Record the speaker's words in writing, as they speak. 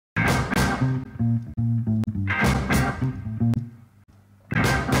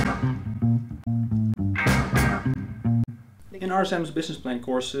In RSM's business plan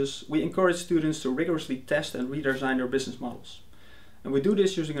courses, we encourage students to rigorously test and redesign their business models. And we do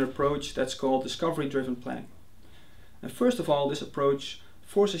this using an approach that's called discovery-driven planning. And first of all, this approach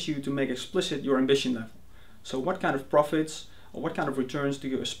forces you to make explicit your ambition level. So what kind of profits or what kind of returns do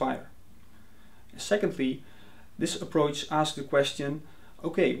you aspire? And secondly, this approach asks the question,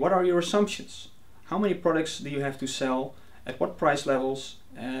 okay, what are your assumptions? How many products do you have to sell? At what price levels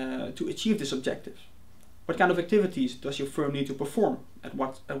to achieve this objective? What kind of activities does your firm need to perform? At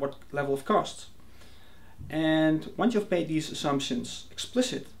what level of cost? And once you've made these assumptions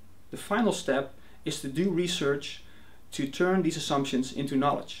explicit, the final step is to do research to turn these assumptions into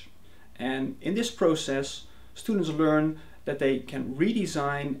knowledge. And in this process, students learn that they can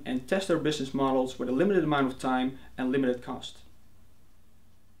redesign and test their business models with a limited amount of time and limited cost.